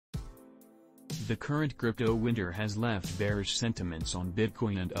The current crypto winter has left bearish sentiments on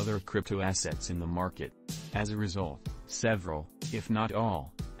Bitcoin and other crypto assets in the market. As a result, several, if not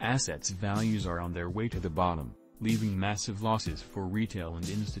all, assets values are on their way to the bottom, leaving massive losses for retail and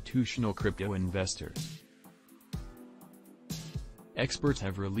institutional crypto investors. Experts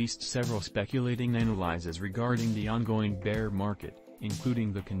have released several speculating analyses regarding the ongoing bear market,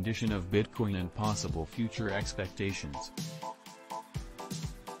 including the condition of Bitcoin and possible future expectations.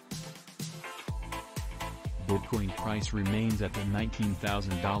 Bitcoin price remains at the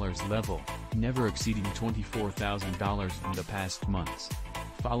 $19,000 level, never exceeding $24,000 in the past months.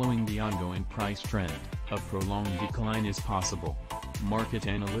 Following the ongoing price trend, a prolonged decline is possible. Market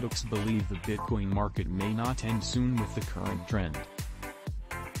analytics believe the Bitcoin market may not end soon with the current trend.